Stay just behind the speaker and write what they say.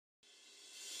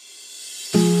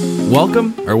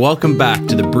Welcome back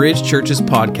to the Bridge Churches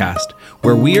podcast,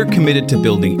 where we are committed to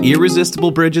building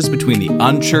irresistible bridges between the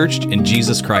unchurched and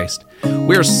Jesus Christ.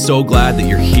 We are so glad that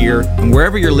you're here, and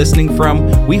wherever you're listening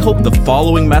from, we hope the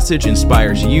following message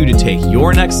inspires you to take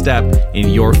your next step in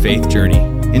your faith journey.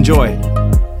 Enjoy.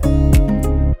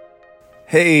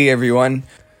 Hey everyone.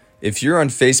 If you're on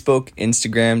Facebook,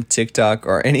 Instagram, TikTok,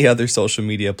 or any other social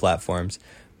media platforms,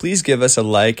 please give us a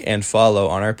like and follow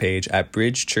on our page at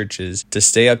Bridge Churches to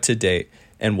stay up to date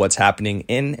and what's happening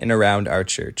in and around our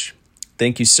church.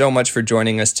 Thank you so much for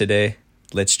joining us today.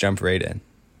 Let's jump right in.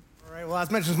 Well, as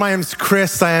mentioned, my name is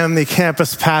Chris. I am the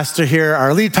campus pastor here.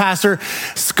 Our lead pastor,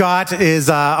 Scott, is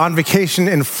on vacation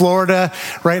in Florida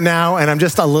right now, and I'm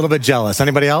just a little bit jealous.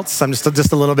 Anybody else? I'm just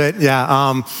a little bit. Yeah.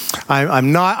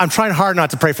 I'm trying hard not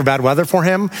to pray for bad weather for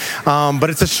him, but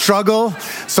it's a struggle.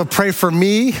 So pray for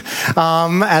me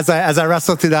as I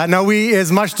wrestle through that. No, he is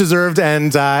much deserved,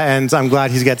 and I'm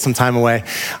glad he's got some time away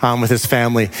with his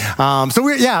family.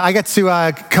 I get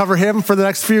to cover him for the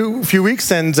next few weeks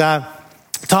and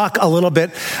talk a little bit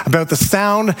about the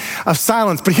sound of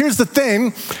silence. But here's the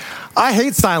thing, I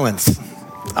hate silence.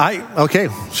 Okay,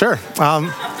 sure.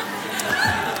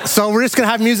 So we're just gonna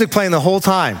have music playing the whole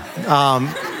time.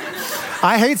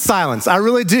 I hate silence, I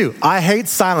really do. I hate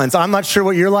silence. I'm not sure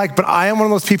what you're like, but I am one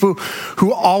of those people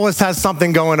who always has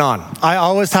something going on. I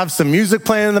always have some music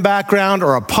playing in the background,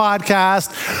 or a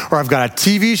podcast, or I've got a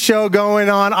TV show going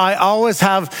on. I always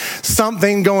have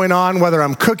something going on, whether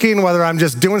I'm cooking, whether I'm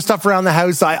just doing stuff around the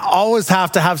house. I always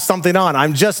have to have something on.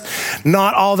 I'm just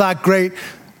not all that great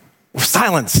with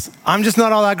silence. I'm just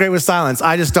not all that great with silence.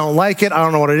 I just don't like it. I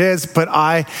don't know what it is, but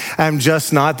I am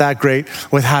just not that great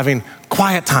with having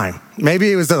quiet time.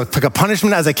 Maybe it was like a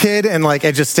punishment as a kid and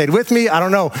it just stayed with me. I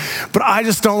don't know, but I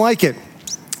just don't like it.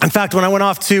 In fact, when I went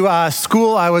off to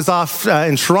school, I was off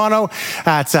in Toronto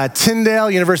at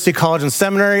Tyndale University College and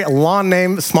Seminary, a long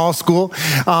name, small school,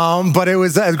 but it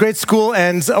was a great school.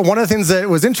 And one of the things that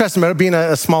was interesting about it being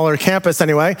a smaller campus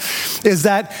anyway, is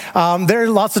that there are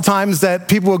lots of times that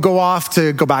people would go off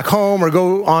to go back home or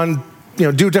go on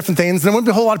do different things. And there wouldn't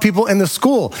be a whole lot of people in the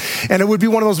school. And it would be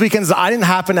one of those weekends that I didn't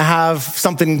happen to have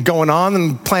something going on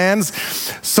and plans.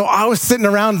 So I was sitting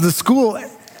around the school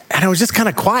and it was just kind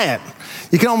of quiet.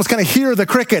 You can almost kind of hear the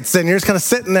crickets and you're just kind of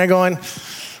sitting there going,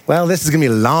 well, this is going to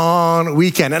be a long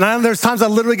weekend. And there's times I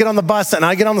literally get on the bus and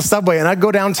I get on the subway and I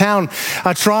go downtown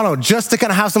Toronto just to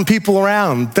kind of have some people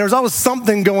around. There's always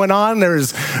something going on.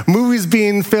 There's movies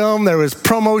being filmed. There was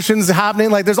promotions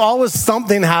happening. There's always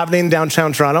something happening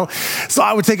downtown Toronto. So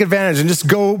I would take advantage and just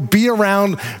go be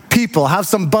around people, have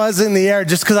some buzz in the air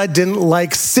just because I didn't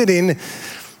like sitting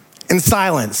in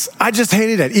silence. I just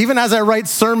hated it. Even as I write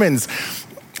sermons,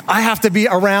 I have to be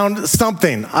around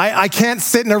something. I can't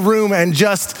sit in a room and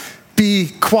just be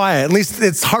quiet. At least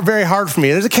it's very hard for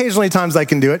me. There's occasionally times I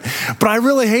can do it, but I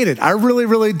really hate it. I really,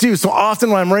 really do. So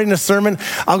often when I'm writing a sermon,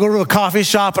 I'll go to a coffee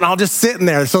shop and I'll just sit in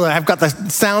there so that I've got the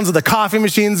sounds of the coffee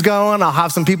machines going. I'll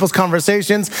have some people's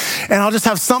conversations and I'll just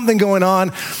have something going on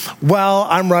while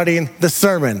I'm writing the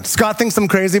sermon. Scott thinks I'm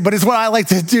crazy, but it's what I like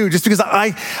to do just because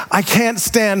I can't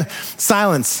stand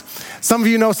silence. Some of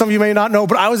you know, some of you may not know,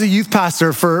 but I was a youth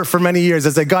pastor for many years.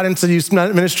 As I got into youth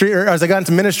ministry, or as I got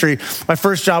into ministry, my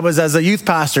first job was as a youth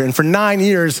pastor. And for 9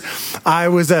 years, I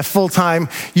was a full-time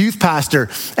youth pastor.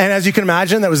 And as you can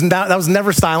imagine, that was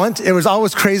never silent. It was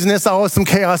always craziness, always some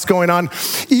chaos going on,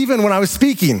 even when I was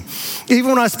speaking.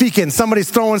 Even when I was speaking, somebody's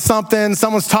throwing something,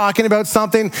 someone's talking about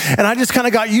something, and I just kind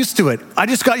of got used to it.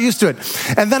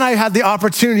 And then I had the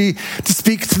opportunity to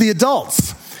speak to the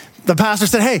adults. The pastor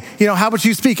said, hey, how about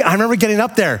you speak? I remember getting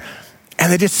up there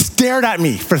and they just stared at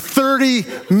me for 30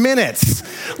 minutes.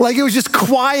 It was just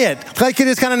quiet, like it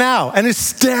is kind of now, and it's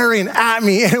staring at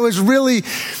me. And it was really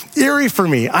eerie for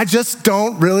me. I just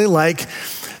don't really like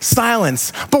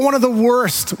silence. But one of the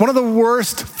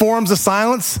worst forms of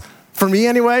silence, for me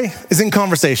anyway, is in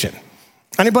conversation.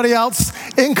 Anybody else?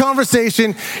 In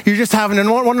conversation, you're just having a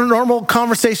normal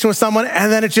conversation with someone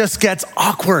and then it just gets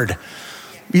awkward.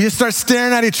 You just start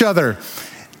staring at each other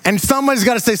and somebody's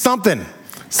got to say something.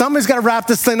 Somebody's got to wrap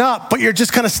this thing up, but you're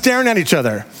just kind of staring at each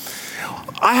other.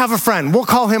 I have a friend. We'll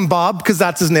call him Bob because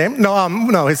that's his name.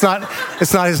 No, it's not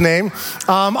his name.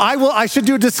 I should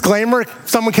do a disclaimer.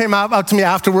 Someone came out to me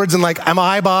afterwards and am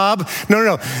I Bob?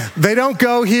 No. They don't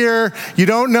go here. You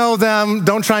don't know them.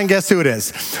 Don't try and guess who it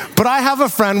is. But I have a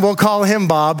friend. We'll call him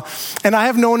Bob. And I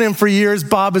have known him for years.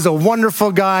 Bob is a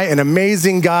wonderful guy, an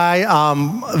amazing guy.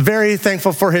 Very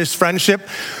thankful for his friendship.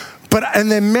 But in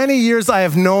the many years I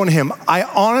have known him, I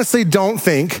honestly don't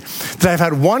think that I've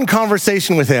had one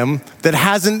conversation with him that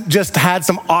hasn't just had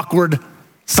some awkward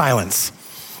silence.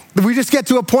 We just get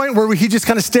to a point where he just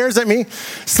kind of stares at me,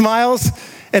 smiles,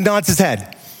 and nods his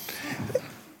head.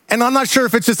 And I'm not sure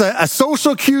if it's just a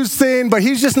social cues thing, but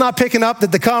he's just not picking up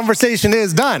that the conversation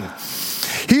is done.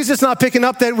 He's just not picking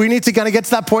up that we need to kind of get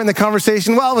to that point in the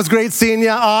conversation. Well, it was great seeing you.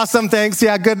 Awesome, thanks.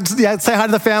 Yeah, good. Yeah, say hi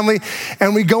to the family.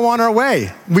 And we go on our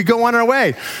way.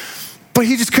 But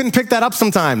he just couldn't pick that up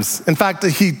sometimes. In fact,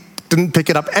 he didn't pick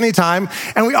it up anytime.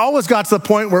 And we always got to the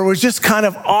point where it was just kind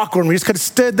of awkward. We just kind of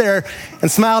stood there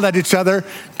and smiled at each other,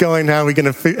 going, how are we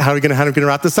going to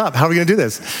wrap this up? How are we going to do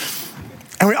this?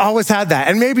 And we always had that.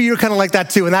 And maybe you're kind of like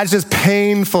that too. And that's just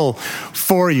painful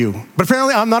for you. But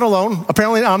apparently I'm not alone.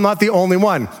 Apparently I'm not the only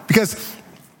one. Because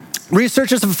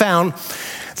researchers have found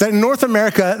that in North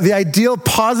America, the ideal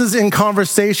pauses in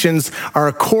conversations are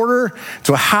a quarter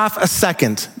to a half a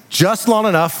second, just long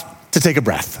enough to take a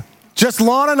breath. Just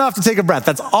long enough to take a breath.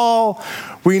 That's all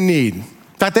we need. In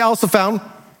fact, they also found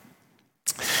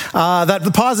that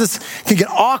the pauses can get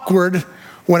awkward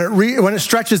when it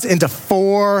stretches into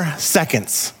 4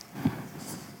 seconds.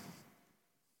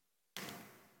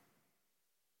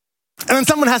 And then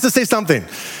someone has to say something.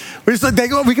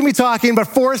 We can be talking, but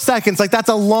 4 seconds, that's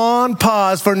a long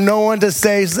pause for no one to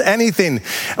say anything.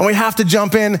 And we have to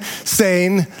jump in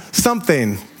saying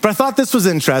something. But I thought this was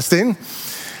interesting.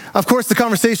 Of course, the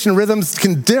conversation rhythms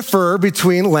can differ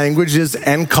between languages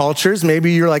and cultures.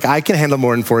 Maybe you're like, I can handle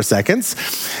more than 4 seconds.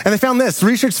 And they found this.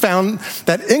 Research found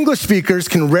that English speakers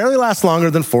can rarely last longer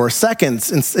than 4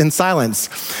 seconds in silence,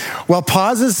 while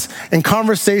pauses in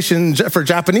conversation for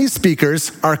Japanese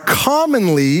speakers are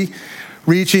commonly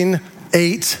reaching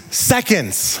 8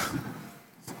 seconds.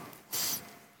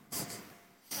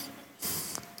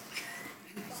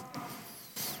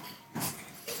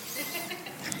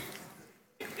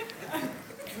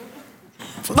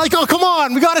 Oh, come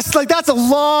on, that's a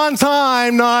long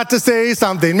time not to say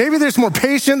something. Maybe there's more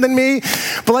patient than me,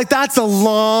 but that's a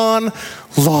long,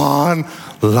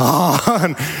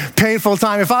 painful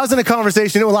time. If I was in a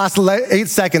conversation, it would last 8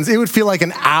 seconds. It would feel like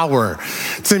an hour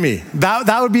to me.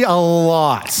 That would be a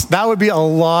lot. That would be a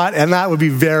lot, and that would be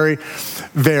very,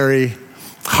 very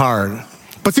hard.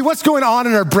 But see, what's going on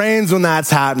in our brains when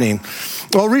that's happening?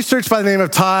 Well, research by the name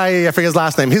of Ty, I forget his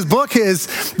last name. His book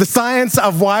is The Science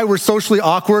of Why We're Socially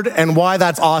Awkward and Why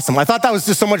That's Awesome. I thought that was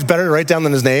just so much better to write down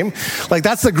than his name.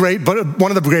 That's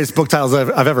one of the greatest book titles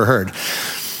I've ever heard.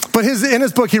 But in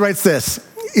his book, he writes this.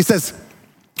 He says,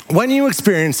 when you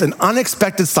experience an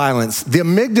unexpected silence, the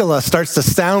amygdala starts to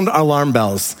sound alarm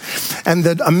bells. And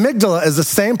the amygdala is the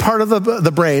same part of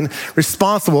the brain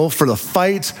responsible for the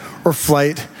fight or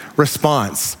flight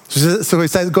response. So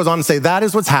he goes on to say, that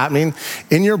is what's happening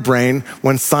in your brain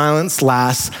when silence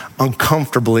lasts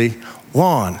uncomfortably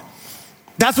long.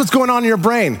 That's what's going on in your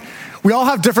brain. We all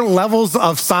have different levels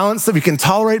of silence that we can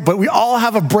tolerate, but we all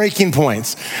have a breaking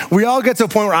point. We all get to a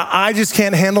point where I just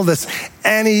can't handle this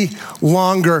any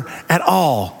longer at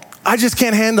all. I just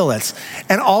can't handle it.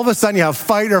 And all of a sudden you have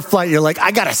fight or flight. You're like,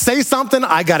 I got to say something.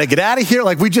 I got to get out of here.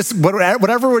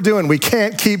 Whatever we're doing, we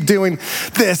can't keep doing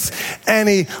this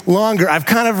any longer. I've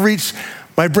kind of reached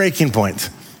my breaking point.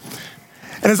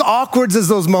 And as awkward as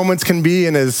those moments can be,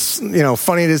 and as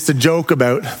funny it is to joke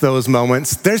about those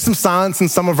moments, there's some silence in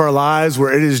some of our lives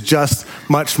where it is just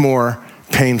much more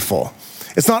painful.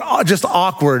 It's not just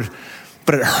awkward,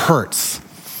 but it hurts.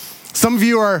 Some of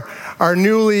you are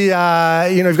newly,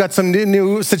 you've got some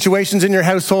new situations in your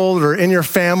household or in your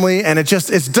family, and it's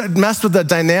messed with the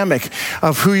dynamic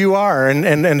of who you are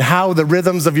and how the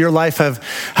rhythms of your life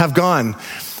have gone.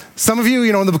 Some of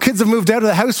you, the kids have moved out of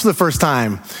the house for the first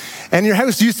time. And your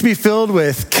house used to be filled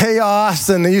with chaos,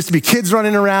 and there used to be kids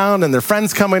running around and their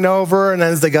friends coming over. And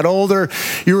as they got older,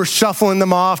 you were shuffling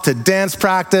them off to dance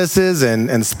practices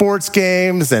and sports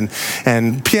games and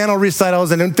piano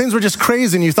recitals. And things were just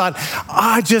crazy. And you thought,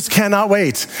 I just cannot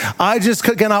wait. I just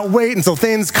cannot wait until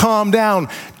things calm down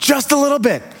just a little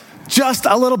bit. Just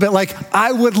a little bit.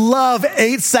 I would love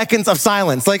 8 seconds of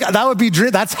silence.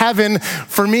 That's heaven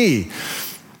for me.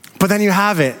 But then you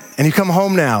have it, and you come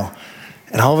home now.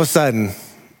 And all of a sudden,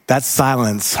 that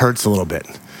silence hurts a little bit.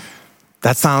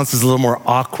 That silence is a little more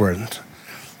awkward.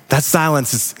 That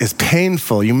silence is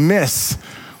painful. You miss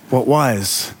what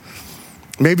was.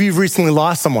 Maybe you've recently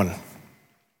lost someone,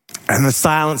 and the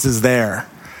silence is there.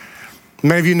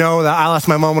 Many of you know that I lost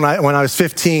my mom when I was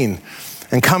 15,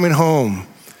 and coming home,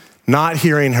 not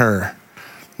hearing her,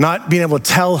 not being able to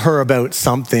tell her about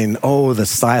something. Oh, the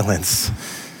silence.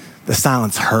 The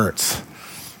silence hurts.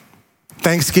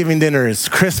 Thanksgiving dinners,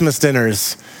 Christmas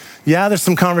dinners. Yeah, there's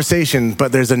some conversation,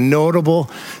 but there's a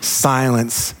notable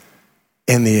silence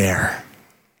in the air.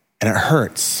 And it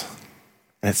hurts.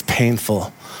 And it's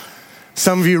painful.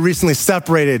 Some of you recently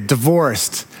separated,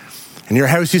 divorced, and your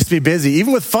house used to be busy,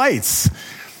 even with fights,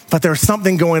 but there was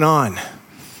something going on.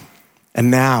 And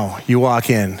now you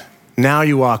walk in, now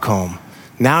you walk home,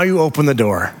 now you open the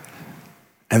door,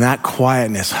 and that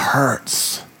quietness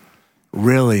hurts.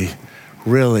 Really,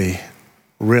 really,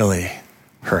 really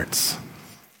hurts.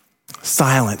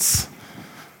 Silence.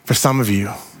 For some of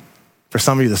you,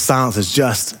 the silence is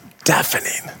just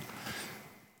deafening.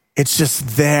 It's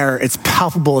just there, it's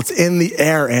palpable, it's in the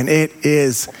air, and it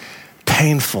is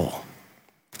painful.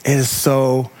 It is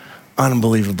so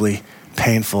unbelievably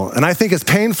painful. And I think as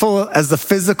painful as the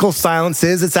physical silence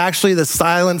is, it's actually the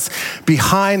silence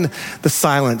behind the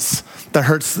silence that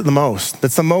hurts the most,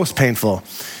 that's the most painful.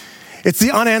 It's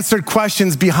the unanswered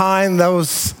questions behind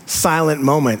those silent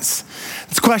moments.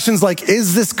 It's questions like,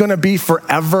 is this gonna be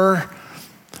forever?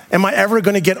 Am I ever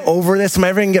gonna get over this? Am I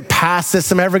ever gonna get past this?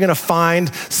 Am I ever gonna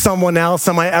find someone else?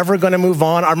 Am I ever gonna move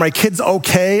on? Are my kids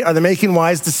okay? Are they making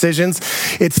wise decisions?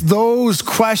 It's those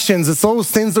questions, it's those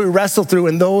things that we wrestle through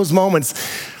in those moments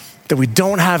that we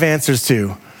don't have answers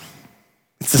to.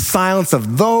 It's the silence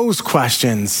of those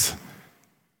questions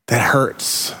that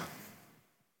hurts,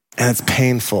 and it's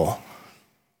painful,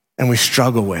 and we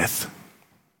struggle with.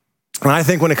 And I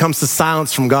think when it comes to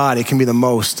silence from God, it can be the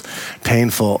most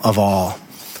painful of all.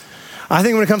 I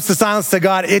think when it comes to silence to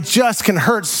God, it just can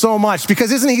hurt so much,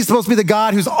 because isn't he supposed to be the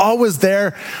God who's always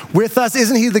there with us?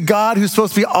 Isn't he the God who's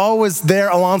supposed to be always there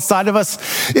alongside of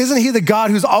us? Isn't he the God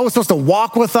who's always supposed to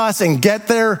walk with us and get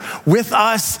there with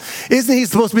us? Isn't he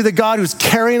supposed to be the God who's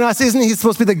carrying us? Isn't he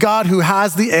supposed to be the God who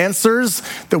has the answers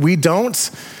that we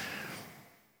don't?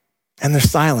 And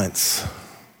there's silence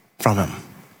from him.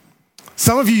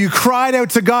 Some of you cried out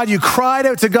to God, you cried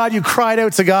out to God, you cried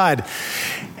out to God,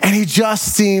 and he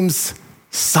just seems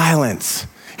silent.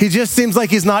 He just seems like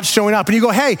he's not showing up. And you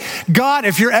go, hey, God,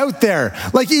 if you're out there,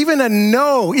 like even a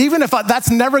no, even if that's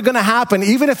never gonna happen,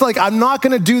 even if like I'm not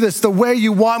gonna do this the way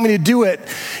you want me to do it,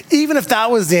 even if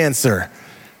that was the answer,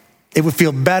 it would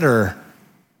feel better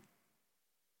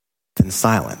than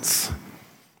silence.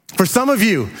 For some of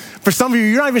you,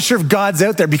 you're not even sure if God's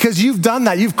out there because you've done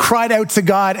that. You've cried out to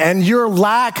God, and your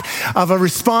lack of a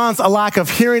response, a lack of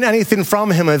hearing anything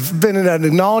from him has been an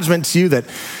acknowledgement to you that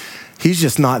he's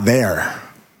just not there.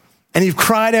 And you've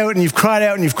cried out and you've cried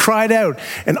out and you've cried out,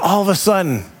 and all of a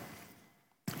sudden,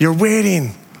 you're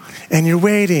waiting and you're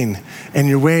waiting and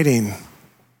you're waiting,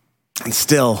 and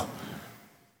still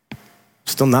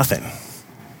nothing.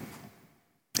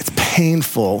 It's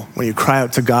painful when you cry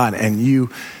out to God and you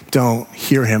don't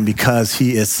hear him because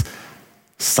he is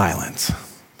silent.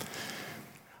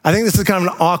 I think this is kind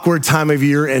of an awkward time of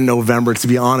year in November, to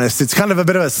be honest. It's kind of a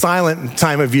bit of a silent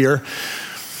time of year.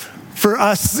 For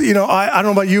us, I don't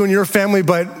know about you and your family,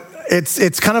 but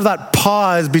it's kind of that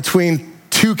pause between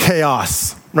two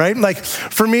chaos, right? Like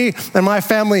for me and my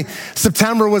family,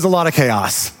 September was a lot of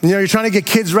chaos. You're trying to get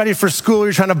kids ready for school.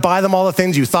 You're trying to buy them all the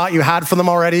things you thought you had for them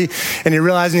already, and you're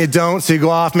realizing you don't. So you go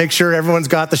off, make sure everyone's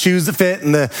got the shoes that fit,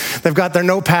 and they've got their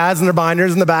notepads and their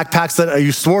binders and the backpacks that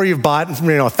you swore you've bought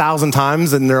 1,000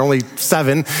 times, and they're only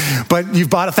 7. But you've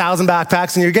bought 1,000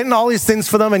 backpacks, and you're getting all these things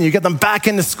for them, and you get them back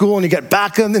into school, and you get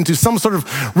back into some sort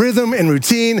of rhythm and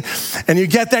routine, and you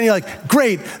get there, and you're like,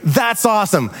 great, that's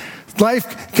awesome.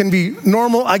 Life can be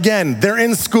normal again. They're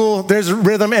in school, there's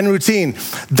rhythm and routine.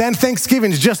 Then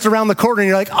Thanksgiving is just around the corner, and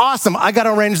you're like, awesome, I got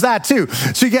to arrange that too.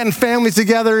 So you're getting family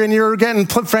together, and you're getting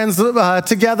friends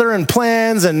together, and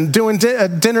plans, and doing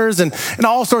dinners, and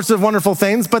all sorts of wonderful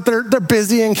things, but they're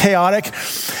busy and chaotic.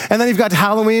 And then you've got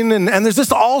Halloween, and there's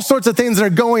just all sorts of things that are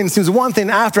going. It seems one thing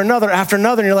after another,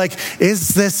 and you're like, is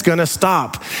this going to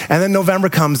stop? And then November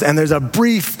comes, and there's a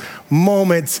brief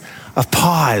moment of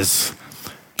pause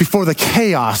before the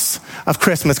chaos of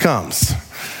Christmas comes,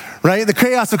 right? The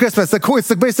chaos of Christmas,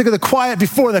 it's basically the quiet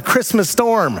before the Christmas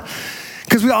storm,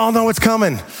 because we all know it's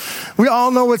coming. We all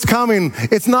know it's coming.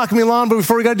 It's not gonna be long, but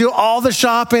before we gotta do all the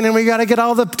shopping, and we gotta get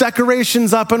all the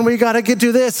decorations up, and we gotta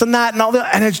do this and that and all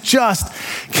that, and it's just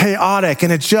chaotic,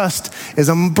 and it just is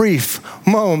a brief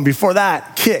moment before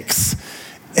that kicks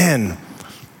in.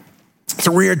 It's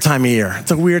a weird time of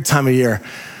year.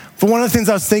 But one of the things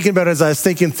I was thinking about as I was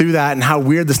thinking through that and how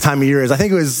weird this time of year is, I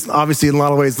think it was obviously in a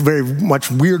lot of ways very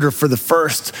much weirder for the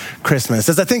first Christmas.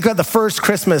 As I think about the first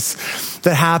Christmas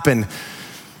that happened,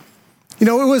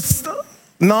 it was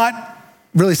not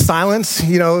really silent.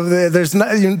 There's not,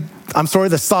 I'm sorry,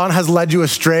 the son has led you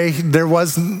astray. There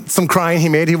was some crying he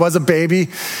made. He was a baby.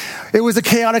 It was a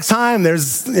chaotic time.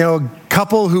 There's, a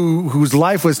couple whose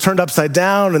life was turned upside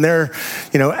down, and they're,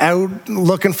 out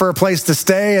looking for a place to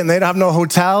stay, and they have no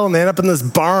hotel, and they end up in this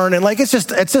barn, and it's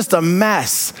just a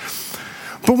mess.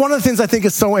 But one of the things I think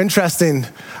is so interesting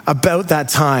about that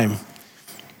time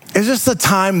is just the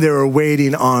time they were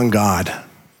waiting on God.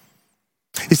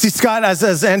 You see, Scott,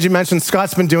 as Angie mentioned,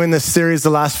 Scott's been doing this series the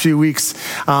last few weeks,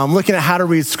 looking at how to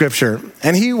read Scripture.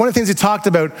 And one of the things he talked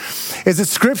about is that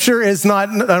Scripture is not,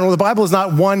 the Bible is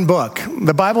not one book.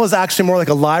 The Bible is actually more like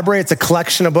a library. It's a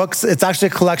collection of books. It's actually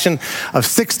a collection of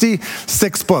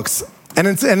 66 books. And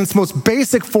in its most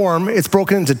basic form, it's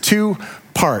broken into two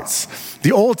parts: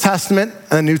 the Old Testament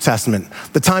and the New Testament,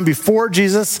 the time before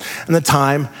Jesus and the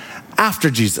time after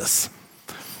Jesus.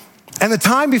 And the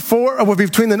time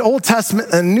between the Old Testament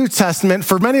and the New Testament,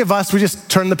 for many of us, we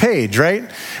just turn the page, right?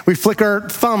 We flick our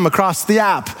thumb across the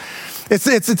app.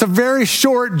 It's a very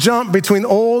short jump between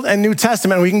Old and New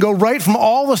Testament. We can go right from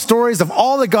all the stories of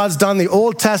all that God's done in the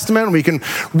Old Testament. We can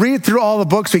read through all the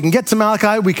books. We can get to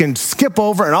Malachi. We can skip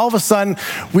over, and all of a sudden,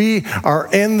 we are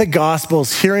in the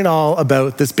Gospels hearing all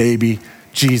about this baby,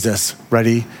 Jesus,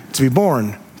 ready to be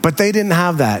born. But they didn't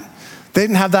have that. They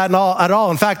didn't have that at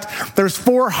all. In fact, there's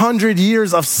 400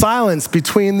 years of silence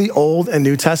between the Old and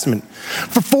New Testament.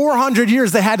 For 400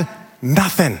 years, they had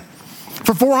nothing.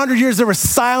 For 400 years, they were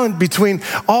silent between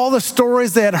all the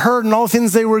stories they had heard and all the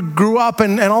things they grew up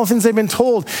and all the things they've been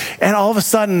told. And all of a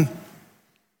sudden,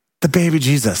 the baby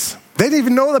Jesus. They didn't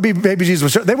even know that baby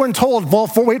Jesus was. They weren't told,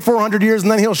 well, wait 400 years and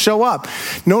then he'll show up.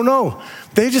 No.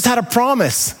 They just had a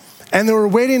promise, and they were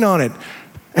waiting on it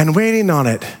and waiting on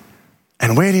it.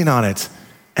 And waiting on it,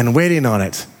 and waiting on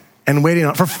it, and waiting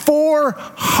on it. For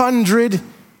 400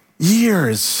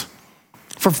 years.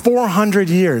 For 400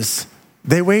 years,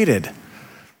 they waited.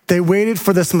 They waited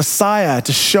for this Messiah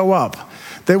to show up.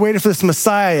 They waited for this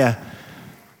Messiah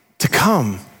to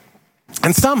come.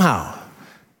 And somehow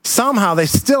they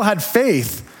still had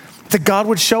faith that God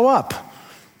would show up.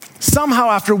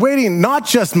 Somehow, after waiting not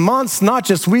just months, not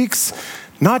just weeks,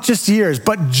 not just years,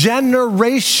 but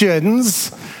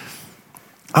generations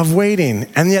of waiting,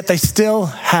 and yet they still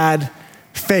had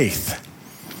faith.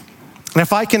 And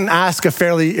if I can ask a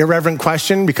fairly irreverent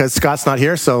question, because Scott's not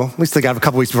here, so at least I got a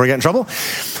couple weeks before I get in trouble.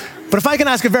 But if I can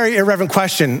ask a very irreverent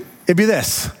question, it'd be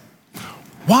this: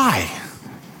 why?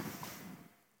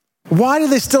 Why do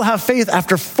they still have faith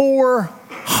after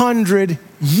 400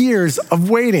 years of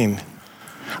waiting?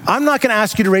 I'm not going to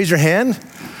ask you to raise your hand,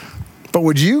 but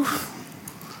would you?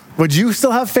 Would you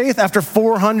still have faith after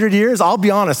 400 years? I'll be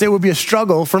honest, it would be a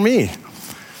struggle for me.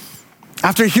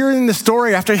 After hearing the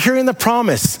story, after hearing the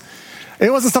promise,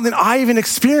 it wasn't something I even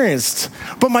experienced,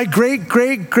 but my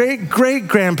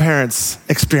great-great-great-great-grandparents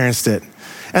experienced it.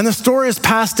 And the story is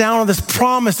passed down on this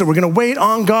promise that we're going to wait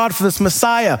on God for this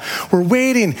Messiah. We're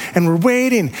waiting, and we're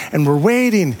waiting, and we're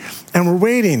waiting, and we're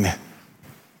waiting.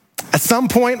 At some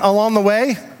point along the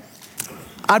way,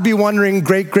 I'd be wondering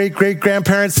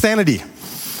great-great-great-grandparents' sanity.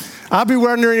 I'd be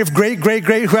wondering if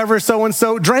great-great-great whoever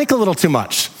so-and-so drank a little too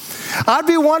much. I'd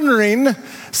be wondering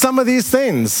some of these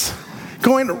things.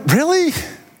 Going, really?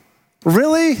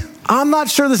 Really? I'm not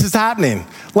sure this is happening.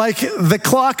 Like, the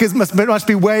clock must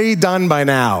be way done by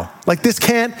now. Like, this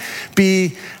can't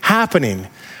be happening.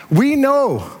 We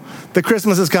know that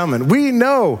Christmas is coming. We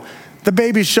know the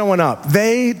baby's showing up.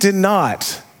 They did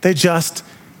not. They just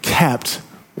kept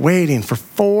waiting for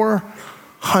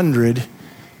 400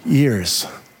 years.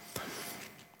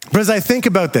 But as I think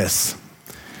about this,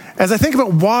 as I think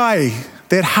about why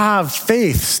they'd have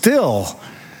faith still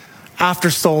after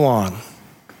so long,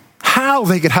 how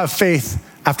they could have faith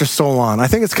after so long, I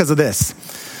think it's because of this.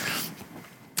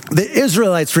 The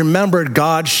Israelites remembered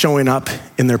God showing up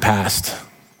in their past.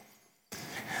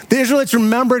 The Israelites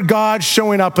remembered God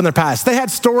showing up in their past. They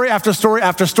had story after story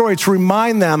after story to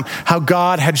remind them how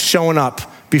God had shown up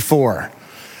before.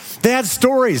 They had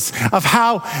stories of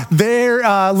how in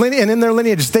their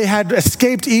lineage, they had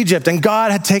escaped Egypt and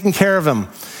God had taken care of them.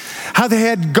 How they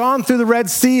had gone through the Red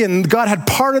Sea and God had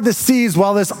parted the seas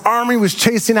while this army was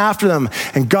chasing after them,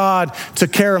 and God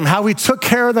took care of them. How he took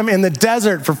care of them in the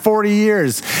desert for 40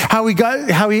 years. How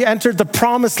he entered the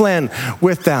promised land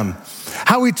with them.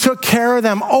 How he took care of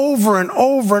them over and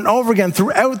over and over again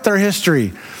throughout their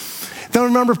history. They'll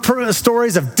remember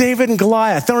stories of David and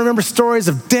Goliath. They'll remember stories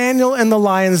of Daniel in the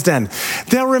lion's den.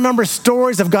 They'll remember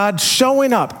stories of God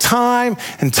showing up time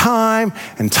and time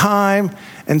and time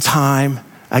and time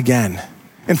again.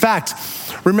 In fact,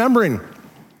 remembering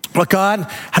what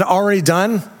God had already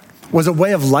done was a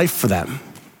way of life for them.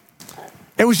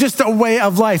 It was just a way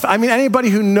of life. I mean,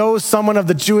 anybody who knows someone of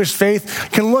the Jewish faith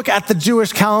can look at the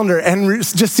Jewish calendar and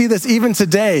just see this even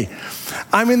today.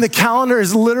 I mean, the calendar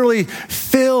is literally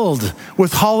filled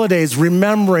with holidays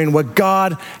remembering what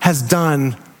God has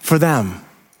done for them.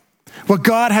 What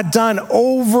God had done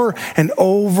over and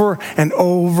over and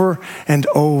over and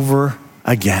over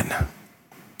again.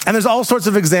 And there's all sorts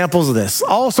of examples of this,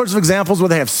 all sorts of examples where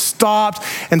they have stopped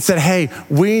and said, hey,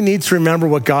 we need to remember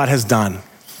what God has done.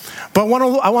 But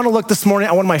I want to look this morning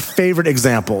at one of my favorite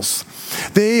examples.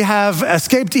 They have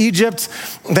escaped Egypt.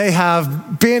 They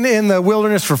have been in the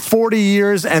wilderness for 40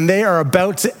 years, and they are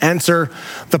about to enter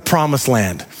the promised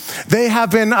land.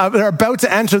 They're about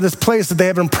to enter this place that they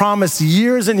have been promised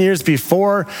years and years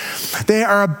before. They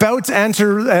are about to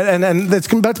enter, and it's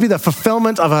about to be the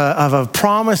fulfillment of a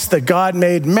promise that God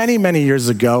made many, many years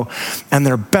ago, and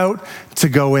they're about to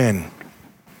go in.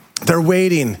 They're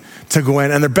waiting to go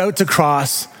in, and they're about to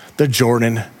cross the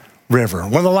Jordan River.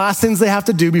 One of the last things they have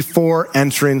to do before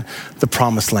entering the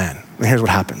promised land. And here's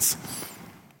what happens.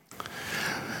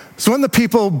 So when the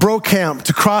people broke camp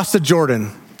to cross the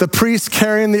Jordan, the priests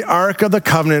carrying the Ark of the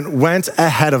Covenant went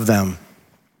ahead of them.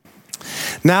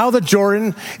 Now the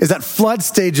Jordan is at flood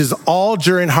stages all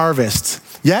during harvest.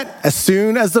 Yet, as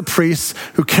soon as the priests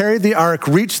who carried the ark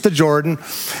reached the Jordan,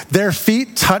 their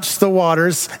feet touched the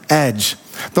water's edge.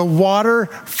 The water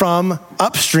from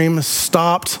upstream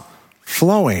stopped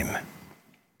flowing.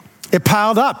 It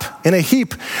piled up in a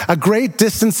heap a great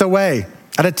distance away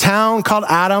at a town called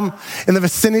Adam in the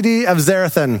vicinity of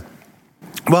Zarethan.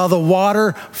 While the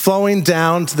water flowing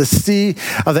down to the Sea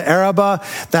of the Arabah,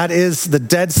 that is the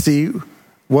Dead Sea,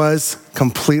 was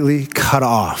completely cut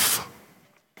off.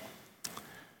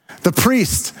 The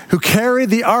priest who carried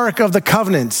the Ark of the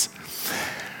Covenant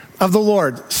of the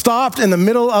Lord stopped in the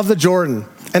middle of the Jordan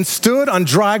and stood on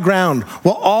dry ground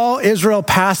while all Israel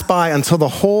passed by until the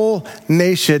whole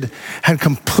nation had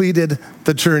completed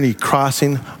the journey,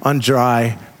 crossing on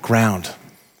dry ground.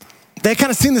 They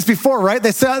kind of seen this before, right?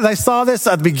 They saw this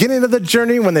at the beginning of the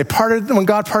journey when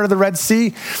God parted the Red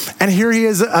Sea, and here he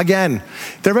is again.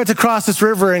 They're about to cross this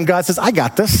river, and God says, I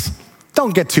got this.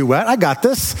 Don't get too wet. I got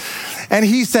this. And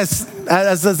he says,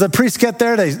 as the priests get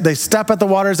there, they step at the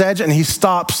water's edge, and he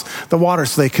stops the water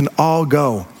so they can all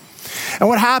go. And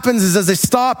what happens is as they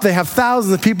stop, they have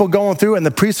thousands of people going through, and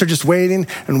the priests are just waiting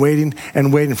and waiting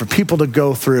and waiting for people to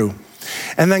go through.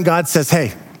 And then God says,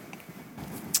 hey,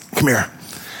 come here,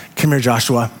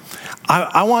 Joshua.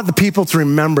 I want the people to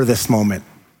remember this moment.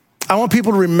 I want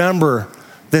people to remember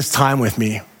this time with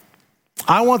me.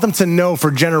 I want them to know for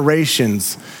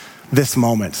generations this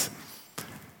moment.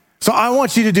 So I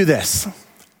want you to do this.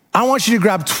 I want you to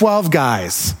grab 12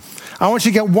 guys. I want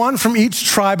you to get one from each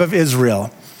tribe of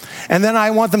Israel. And then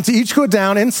I want them to each go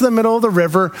down into the middle of the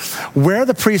river where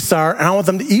the priests are, and I want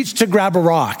them to each to grab a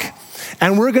rock.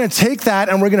 And we're going to take that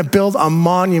and we're going to build a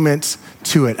monument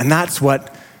to it. And that's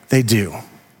what they do.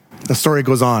 The story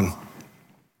goes on.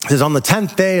 It says, on the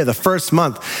 10th day of the first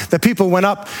month, the people went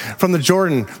up from the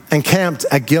Jordan and camped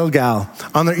at Gilgal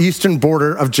on the eastern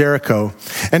border of Jericho.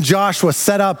 And Joshua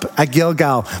set up at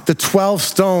Gilgal the 12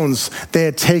 stones they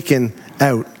had taken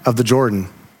out of the Jordan.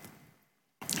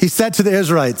 He said to the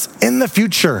Israelites, in the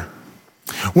future,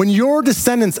 when your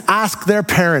descendants ask their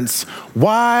parents,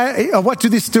 what do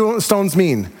these stones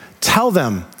mean? Tell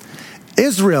them,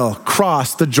 Israel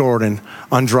crossed the Jordan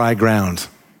on dry ground.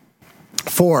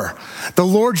 For the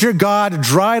Lord your God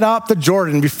dried up the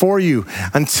Jordan before you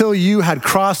until you had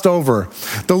crossed over.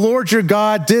 The Lord your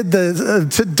God did to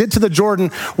the Jordan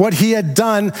what he had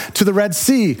done to the Red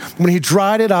Sea when he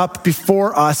dried it up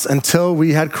before us until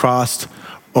we had crossed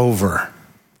over.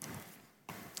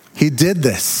 He did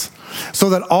this so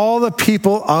that all the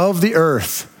people of the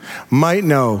earth might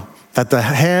know that the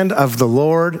hand of the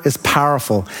Lord is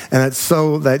powerful, and that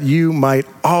so that you might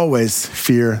always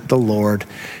fear the Lord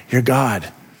your God.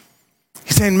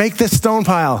 He's saying, make this stone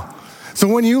pile. So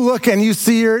when you look and you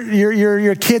see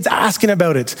your kids asking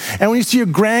about it, and when you see your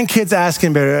grandkids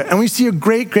asking about it, and when you see your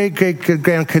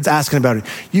great-great-great-grandkids asking about it,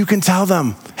 you can tell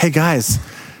them, hey guys,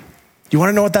 you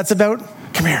want to know what that's about?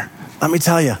 Come here, let me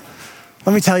tell you.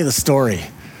 Let me tell you the story.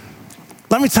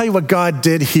 Let me tell you what God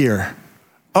did here.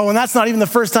 Oh, and that's not even the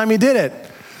first time he did it.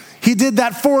 He did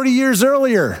that 40 years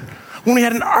earlier when we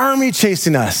had an army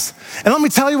chasing us. And let me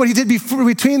tell you what he did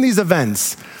between these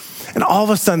events. And all of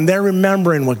a sudden, they're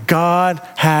remembering what God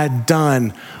had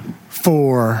done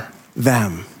for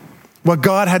them. What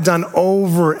God had done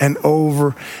over and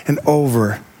over and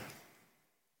over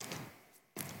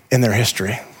in their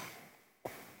history.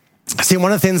 See,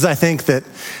 one of the things I think that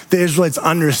the Israelites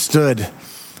understood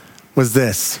was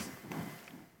this.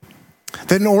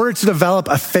 That in order to develop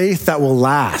a faith that will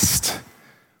last,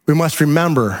 we must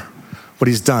remember what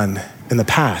he's done in the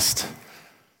past.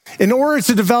 In order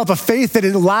to develop a faith that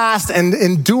will last and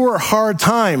endure hard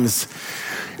times,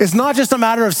 It's not just a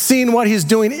matter of seeing what he's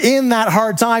doing in that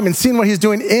hard time and seeing what he's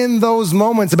doing in those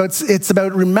moments. It's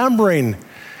about remembering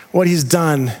what he's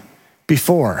done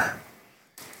before.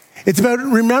 It's about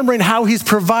remembering how he's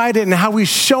provided and how he's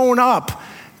shown up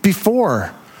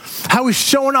before. How he's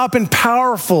shown up in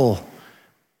powerful,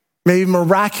 maybe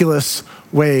miraculous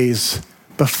ways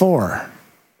before.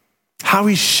 How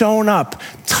he's shown up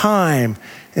time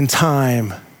and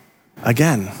time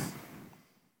again.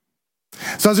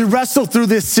 So as we wrestle through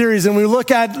this series and we look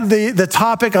at the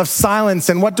topic of silence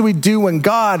and what do we do when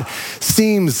God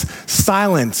seems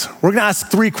silent, we're going to ask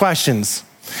 3 questions.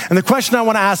 And the question I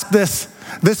want to ask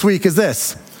this week is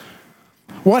this: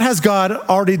 what has God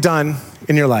already done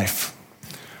in your life?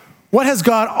 What has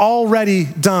God already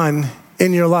done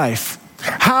in your life?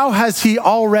 How has he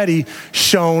already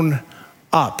shown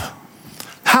up?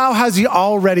 How has he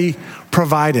already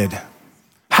provided?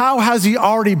 How has he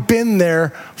already been there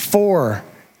for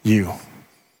you?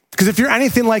 Because if you're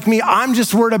anything like me, I'm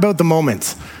just worried about the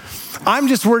moment. I'm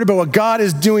just worried about what God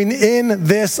is doing in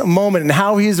this moment and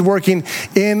how he's working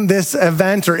in this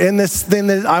event or in this thing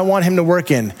that I want him to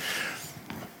work in.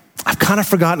 I've kind of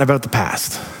forgotten about the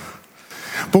past.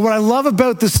 But what I love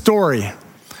about this story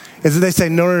is that they say,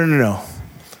 no.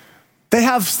 They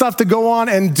have stuff to go on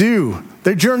and do.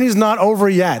 Their journey's not over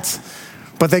yet,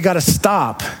 but they got to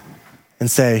stop and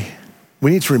say,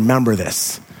 we need to remember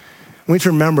this. We need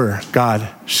to remember God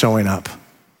showing up.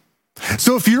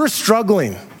 So if you're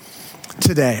struggling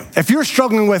today, if you're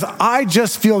struggling with, I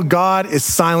just feel God is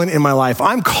silent in my life.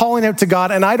 I'm calling out to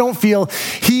God and I don't feel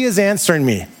he is answering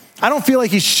me. I don't feel like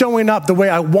he's showing up the way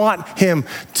I want him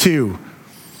to.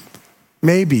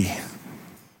 Maybe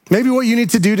what you need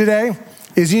to do today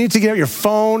is you need to get out your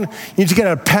phone, you need to get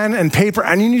a pen and paper,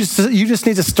 and you just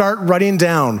need to start writing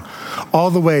down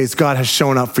all the ways God has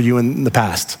shown up for you in the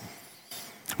past.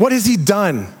 What has he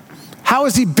done? How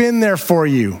has he been there for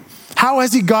you? How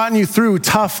has he gotten you through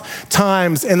tough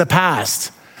times in the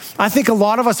past? I think a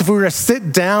lot of us, if we were to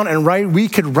sit down and write, we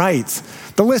could write.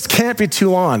 The list can't be too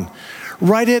long.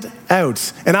 Write it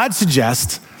out. And I'd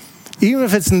suggest, even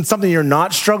if it's something you're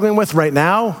not struggling with right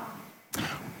now,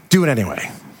 do it anyway.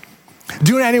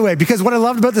 Do it anyway, because what I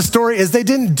loved about the story is they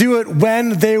didn't do it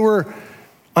when they were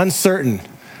uncertain.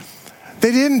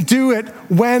 They didn't do it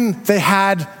when they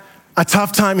had a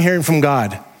tough time hearing from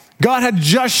God. God had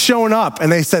just shown up and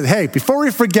they said, hey, before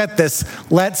we forget this,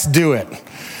 let's do it.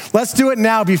 Let's do it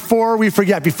now before we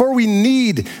forget. Before we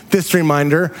need this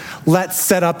reminder, let's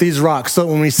set up these rocks so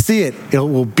that when we see it, it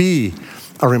will be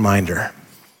a reminder.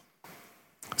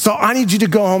 So I need you to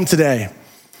go home today,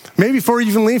 maybe before you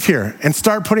even leave here, and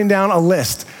start putting down a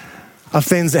list of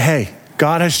things that, hey,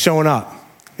 God has shown up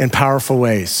in powerful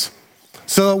ways.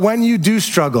 So that when you do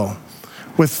struggle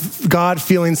with God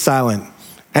feeling silent,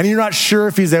 and you're not sure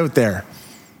if he's out there,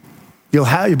 you'll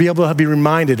be able to be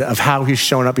reminded of how he's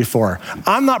shown up before.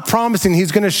 I'm not promising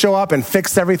he's going to show up and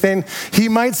fix everything. He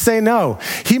might say no.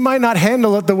 He might not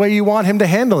handle it the way you want him to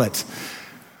handle it.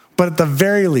 But at the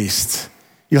very least,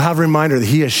 you'll have a reminder that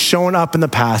he has shown up in the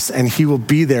past and he will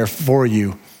be there for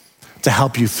you to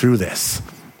help you through this.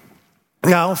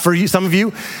 Now, for you, some of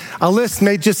you, a list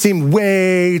may just seem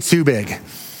way too big.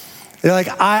 You're like,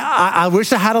 I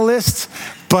wish I had a list,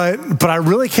 but I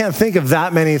really can't think of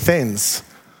that many things.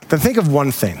 Then think of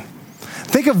one thing.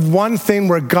 Think of one thing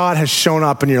where God has shown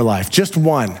up in your life, just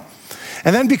one.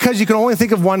 And then because you can only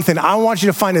think of one thing, I want you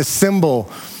to find a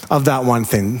symbol of that one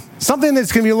thing. Something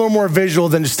that's going to be a little more visual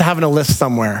than just having a list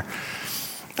somewhere.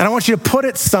 And I want you to put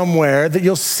it somewhere that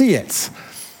you'll see it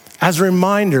as a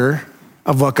reminder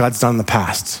of what God's done in the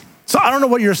past. So I don't know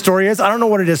what your story is. I don't know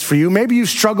what it is for you. Maybe you've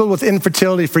struggled with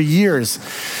infertility for years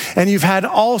and you've had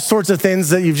all sorts of things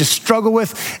that you've just struggled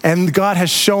with and God has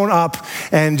shown up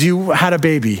and you had a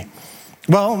baby.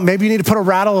 Well, maybe you need to put a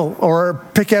rattle or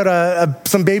pick out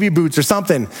some baby boots or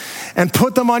something and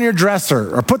put them on your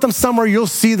dresser or put them somewhere you'll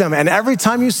see them. And every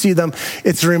time you see them,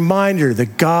 it's a reminder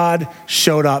that God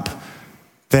showed up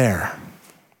there.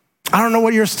 I don't know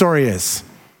what your story is.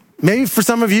 Maybe for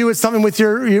some of you, it's something with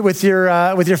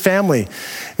your family.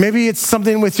 Maybe it's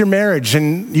something with your marriage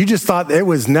and you just thought it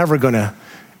was never going to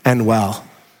end well.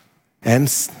 And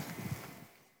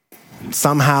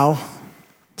somehow,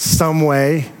 some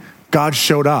way, God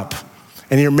showed up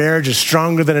and your marriage is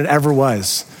stronger than it ever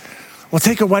was. Well,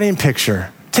 take a wedding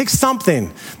picture. Take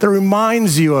something that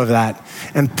reminds you of that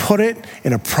and put it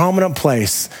in a prominent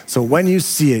place so when you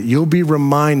see it, you'll be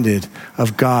reminded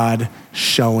of God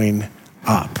showing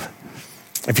up.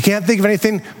 If you can't think of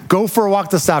anything, go for a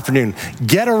walk this afternoon.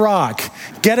 Get a rock,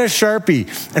 get a Sharpie,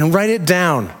 and write it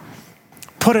down.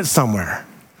 Put it somewhere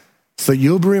so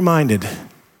you'll be reminded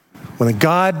when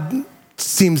God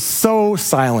seems so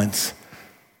silent,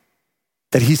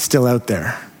 that he's still out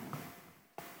there,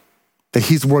 that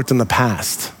he's worked in the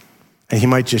past, and he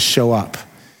might just show up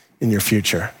in your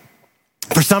future.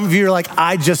 For some of you, you're like,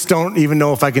 I just don't even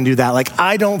know if I can do that. Like,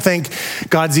 I don't think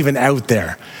God's even out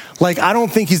there. Like, I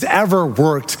don't think he's ever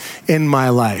worked in my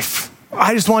life.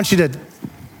 I just want you to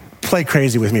play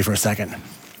crazy with me for a second.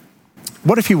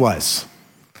 What if he was?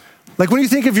 Like, when you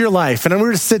think of your life, and we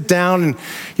were to sit down and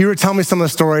you were telling me some of the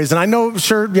stories, and I know,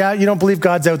 sure, yeah, you don't believe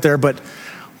God's out there, but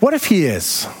what if he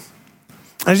is?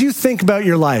 As you think about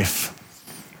your life,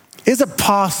 is it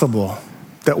possible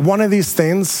that one of these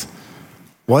things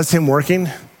was him working?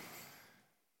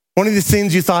 One of these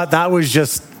things you thought that was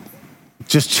just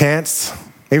chance?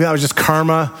 Maybe that was just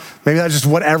karma. Maybe that was just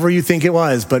whatever you think it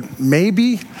was. But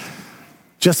maybe,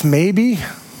 just maybe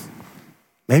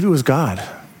it was God.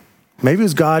 Maybe it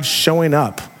was God showing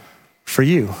up for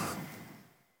you.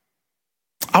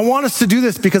 I want us to do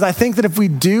this because I think that if we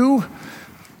do,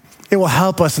 it will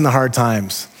help us in the hard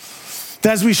times.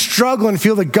 That as we struggle and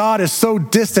feel that God is so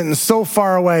distant and so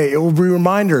far away, it will be a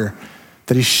reminder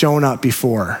that he's shown up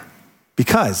before.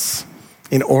 Because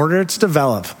in order to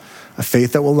develop a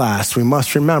faith that will last, we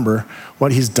must remember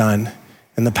what he's done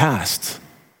in the past.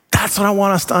 That's what I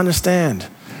want us to understand.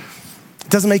 It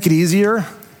doesn't make it easier.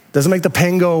 Doesn't make the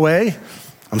pain go away.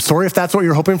 I'm sorry if that's what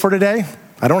you're hoping for today.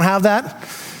 I don't have that.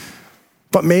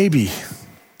 But maybe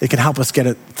it can help us get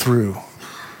it through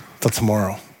till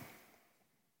tomorrow.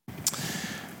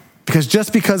 Because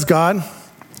just because God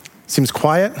seems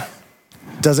quiet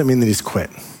doesn't mean that he's quit.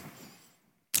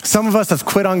 Some of us have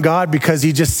quit on God because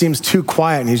he just seems too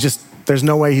quiet and there's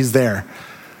no way he's there.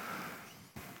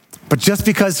 But just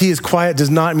because he is quiet does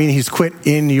not mean he's quit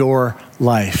in your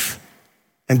life.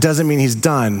 And doesn't mean he's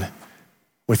done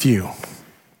with you.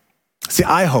 See,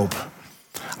 I hope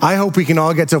we can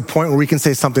all get to a point where we can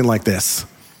say something like this.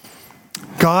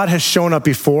 God has shown up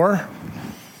before,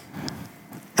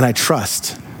 and I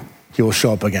trust he will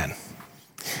show up again.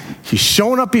 He's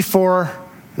shown up before,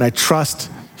 and I trust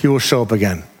he will show up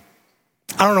again.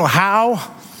 I don't know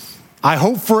how. I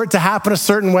hope for it to happen a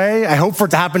certain way. I hope for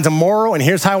it to happen tomorrow, and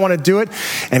here's how I want to do it.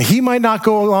 And he might not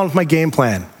go along with my game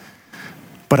plan,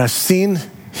 but I've seen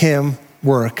him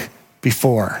work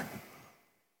before.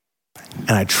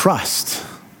 And I trust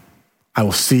I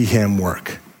will see him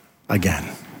work again.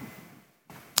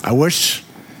 I wish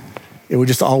it would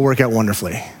just all work out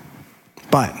wonderfully.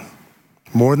 But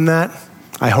more than that,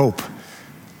 I hope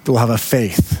that we'll have a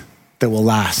faith that will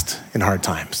last in hard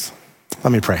times.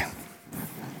 Let me pray.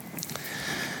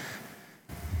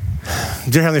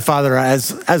 Dear Heavenly Father,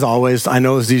 as always, I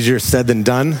know it's easier said than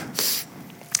done.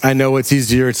 I know it's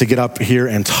easier to get up here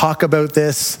and talk about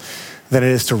this than it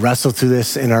is to wrestle through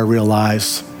this in our real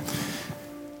lives.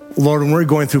 Lord, when we're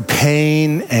going through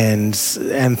pain and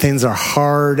things are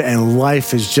hard and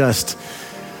life is just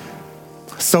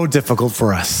so difficult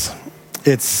for us,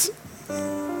 it's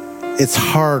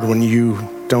hard when you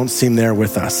don't seem there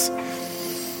with us.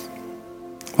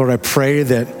 Lord, I pray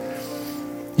that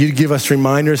you'd give us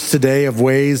reminders today of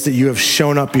ways that you have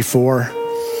shown up before.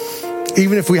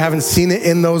 Even if we haven't seen it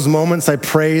in those moments, I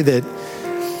pray that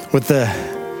with the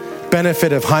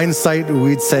benefit of hindsight,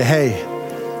 we'd say, hey,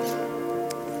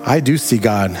 I do see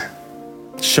God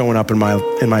showing up in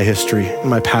my history, in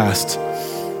my past.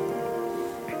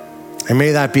 And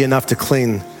may that be enough to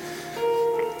cling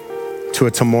to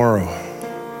a tomorrow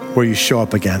where you show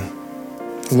up again.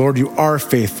 Lord, you are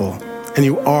faithful and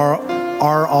you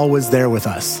are always there with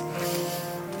us,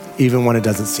 even when it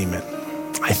doesn't seem it.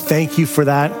 I thank you for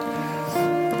that.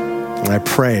 And I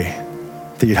pray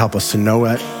that you'd help us to know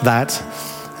that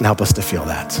and help us to feel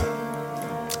that.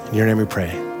 In your name we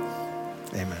pray.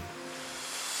 Amen.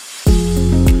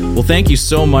 Well, thank you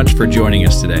so much for joining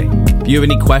us today. If you have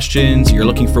any questions, you're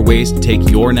looking for ways to take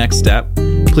your next step,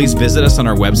 please visit us on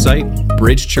our website,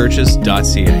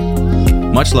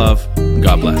 bridgechurches.ca. Much love.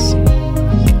 God bless.